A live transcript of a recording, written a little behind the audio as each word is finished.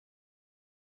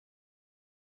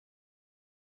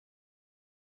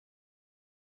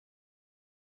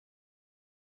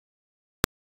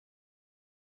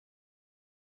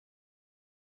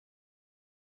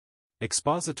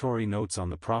Expository Notes on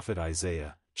the Prophet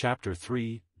Isaiah, Chapter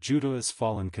 3, Judah's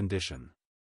Fallen Condition.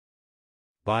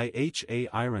 By H. A.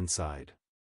 Ironside.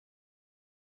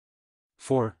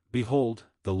 For, behold,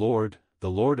 the Lord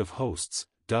of hosts,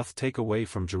 doth take away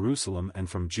from Jerusalem and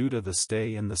from Judah the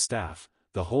stay and the staff,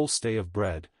 the whole stay of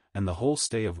bread, and the whole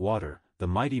stay of water, the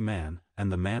mighty man,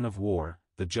 and the man of war,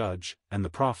 the judge, and the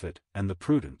prophet, and the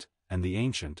prudent, and the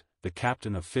ancient, the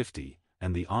captain of 50,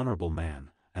 and the honorable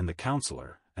man, and the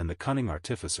counselor, and the cunning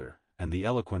artificer, and the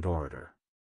eloquent orator.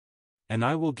 And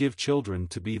I will give children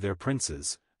to be their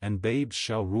princes, and babes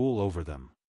shall rule over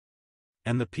them.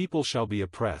 And the people shall be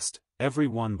oppressed, every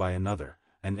one by another,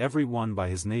 and every one by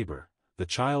his neighbor. The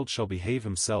child shall behave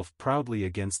himself proudly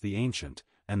against the ancient,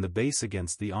 and the base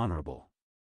against the honorable.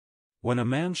 When a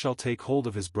man shall take hold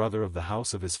of his brother of the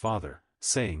house of his father,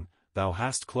 saying, Thou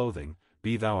hast clothing,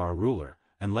 be thou our ruler,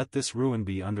 and let this ruin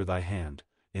be under thy hand,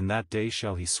 in that day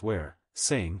shall he swear,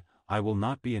 saying, I will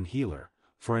not be an healer,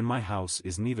 for in my house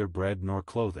is neither bread nor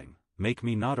clothing, make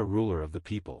me not a ruler of the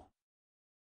people.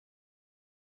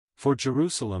 For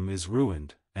Jerusalem is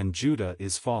ruined, and Judah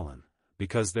is fallen,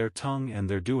 because their tongue and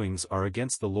their doings are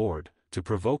against the Lord, to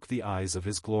provoke the eyes of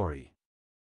his glory.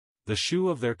 The shew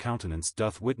of their countenance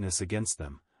doth witness against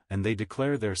them, and they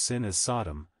declare their sin as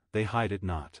Sodom, they hide it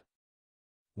not.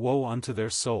 Woe unto their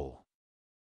soul!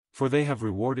 For they have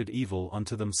rewarded evil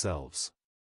unto themselves.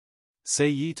 Say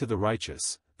ye to the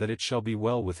righteous, that it shall be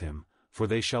well with him, for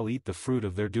they shall eat the fruit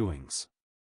of their doings.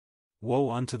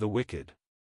 Woe unto the wicked!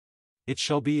 It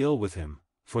shall be ill with him,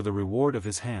 for the reward of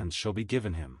his hands shall be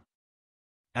given him.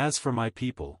 As for my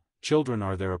people, children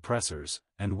are their oppressors,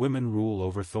 and women rule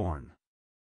over thorn.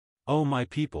 O my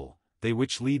people, they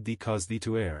which lead thee cause thee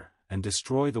to err, and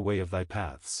destroy the way of thy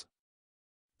paths.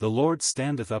 The Lord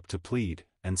standeth up to plead,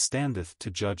 and standeth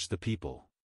to judge the people.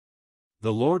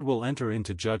 The Lord will enter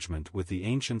into judgment with the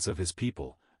ancients of his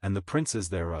people, and the princes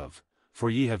thereof,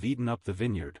 for ye have eaten up the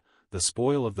vineyard, the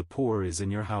spoil of the poor is in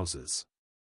your houses.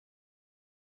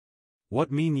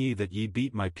 What mean ye that ye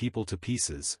beat my people to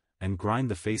pieces, and grind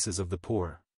the faces of the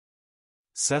poor?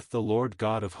 Saith the Lord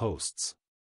God of hosts.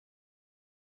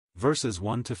 Verses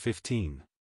 1 to 15.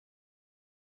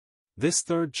 This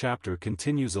third chapter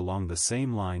continues along the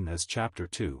same line as chapter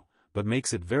 2, but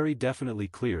makes it very definitely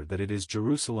clear that it is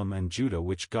Jerusalem and Judah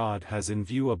which God has in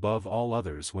view above all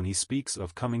others when he speaks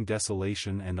of coming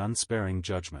desolation and unsparing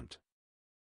judgment.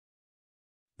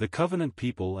 The covenant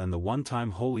people and the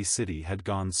one-time holy city had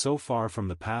gone so far from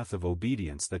the path of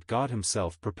obedience that God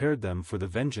himself prepared them for the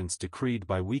vengeance decreed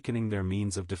by weakening their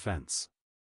means of defense.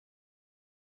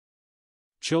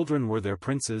 Children were their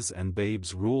princes and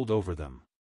babes ruled over them.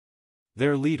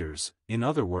 Their leaders, in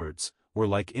other words, were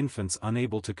like infants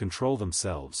unable to control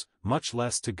themselves, much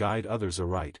less to guide others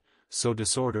aright, so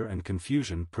disorder and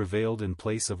confusion prevailed in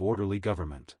place of orderly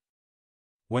government.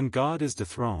 When God is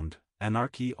dethroned,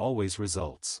 anarchy always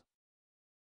results.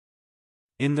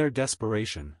 In their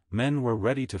desperation, men were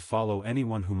ready to follow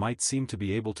anyone who might seem to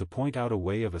be able to point out a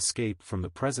way of escape from the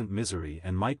present misery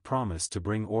and might promise to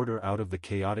bring order out of the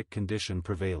chaotic condition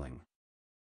prevailing.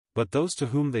 But those to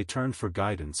whom they turned for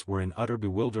guidance were in utter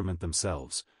bewilderment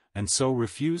themselves, and so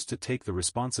refused to take the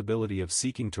responsibility of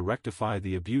seeking to rectify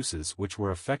the abuses which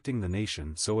were affecting the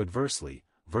nation so adversely.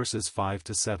 Verses 5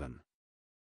 to 7.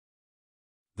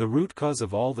 The root cause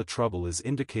of all the trouble is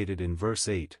indicated in verse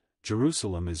 8,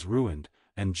 Jerusalem is ruined,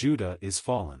 and Judah is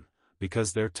fallen,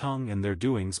 because their tongue and their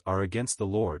doings are against the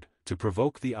Lord, to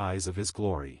provoke the eyes of his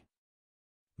glory.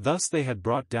 Thus they had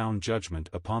brought down judgment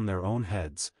upon their own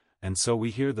heads, and so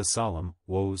we hear the solemn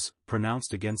woes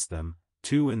pronounced against them,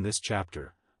 2 in this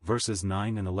chapter, verses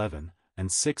 9 and 11,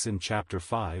 and 6 in chapter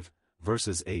 5,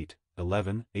 verses 8,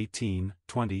 11, 18,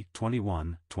 20,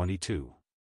 21, 22.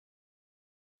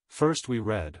 First we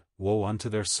read, Woe unto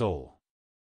their soul!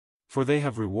 For they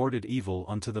have rewarded evil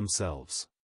unto themselves.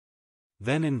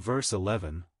 Then in verse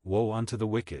 11, Woe unto the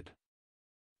wicked!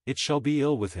 It shall be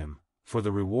ill with him, for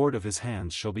the reward of his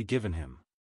hands shall be given him.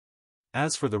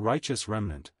 As for the righteous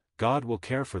remnant, God will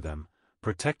care for them,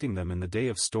 protecting them in the day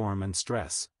of storm and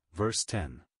stress. Verse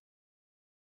 10.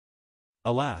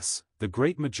 Alas, the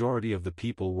great majority of the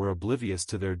people were oblivious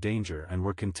to their danger and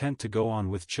were content to go on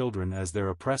with children as their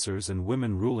oppressors and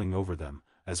women ruling over them,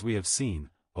 as we have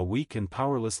seen, a weak and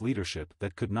powerless leadership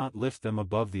that could not lift them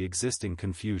above the existing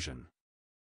confusion.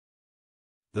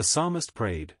 The psalmist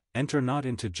prayed, Enter not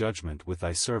into judgment with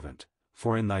thy servant,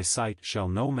 for in thy sight shall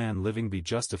no man living be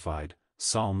justified.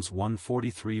 Psalms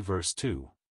 143 verse 2.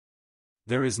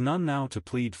 There is none now to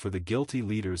plead for the guilty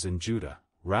leaders in Judah,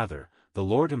 rather, the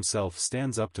Lord himself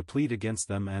stands up to plead against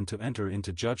them and to enter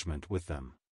into judgment with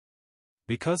them.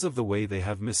 Because of the way they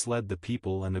have misled the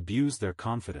people and abused their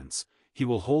confidence, he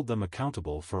will hold them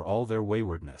accountable for all their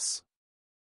waywardness.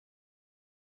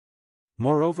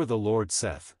 Moreover the Lord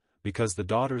saith, because the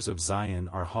daughters of Zion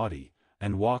are haughty,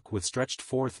 and walk with stretched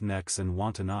forth necks and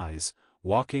wanton eyes,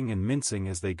 walking and mincing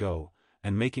as they go,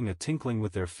 and making a tinkling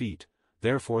with their feet,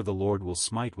 therefore the Lord will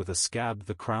smite with a scab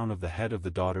the crown of the head of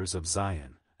the daughters of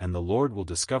Zion, and the Lord will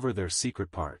discover their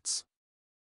secret parts.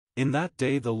 In that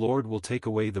day the Lord will take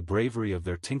away the bravery of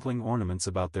their tinkling ornaments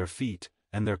about their feet,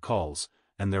 and their calls,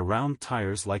 and their round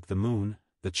tires like the moon,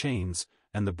 the chains,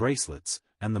 and the bracelets,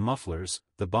 and the mufflers,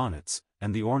 the bonnets,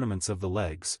 and the ornaments of the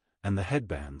legs, and the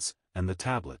headbands, and the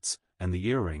tablets, and the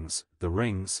earrings, the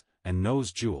rings, and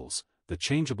nose jewels, the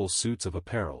changeable suits of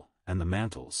apparel, and the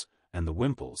mantles, and the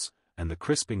wimples, and the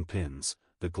crisping pins,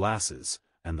 the glasses,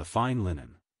 and the fine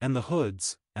linen, and the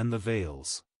hoods, and the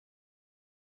veils.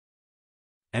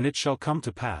 And it shall come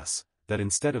to pass, that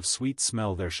instead of sweet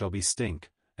smell there shall be stink,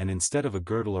 and instead of a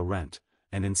girdle a rent,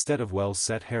 and instead of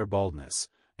well-set hair baldness,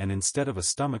 and instead of a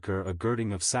stomacher a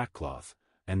girding of sackcloth,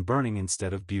 and burning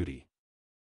instead of beauty.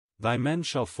 Thy men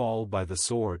shall fall by the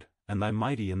sword, and thy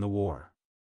mighty in the war.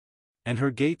 And her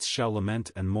gates shall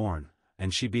lament and mourn,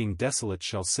 and she being desolate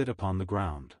shall sit upon the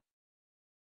ground.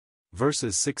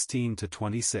 Verses 16 to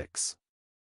 26.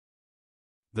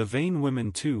 The vain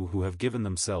women too who have given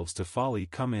themselves to folly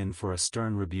come in for a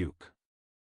stern rebuke.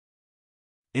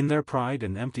 In their pride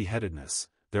and empty-headedness,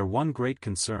 their one great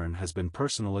concern has been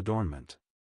personal adornment.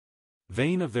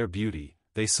 Vain of their beauty,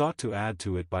 they sought to add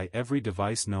to it by every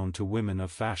device known to women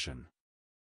of fashion.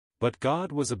 But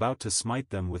God was about to smite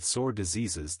them with sore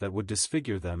diseases that would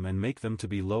disfigure them and make them to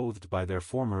be loathed by their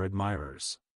former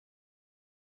admirers.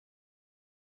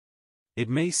 It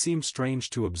may seem strange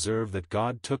to observe that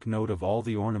God took note of all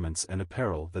the ornaments and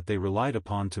apparel that they relied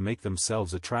upon to make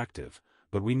themselves attractive,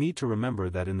 but we need to remember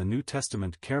that in the New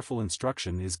Testament careful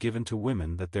instruction is given to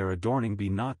women that their adorning be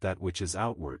not that which is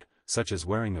outward, such as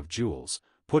wearing of jewels,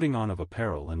 putting on of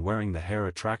apparel and wearing the hair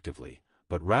attractively,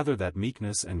 but rather that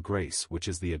meekness and grace which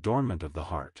is the adornment of the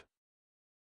heart.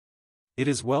 It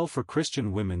is well for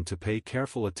Christian women to pay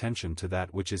careful attention to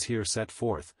that which is here set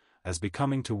forth, as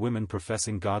becoming to women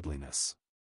professing godliness.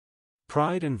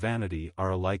 Pride and vanity are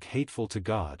alike hateful to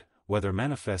God, whether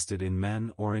manifested in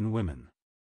men or in women.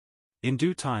 In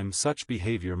due time such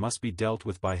behavior must be dealt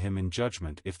with by him in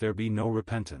judgment if there be no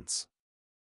repentance.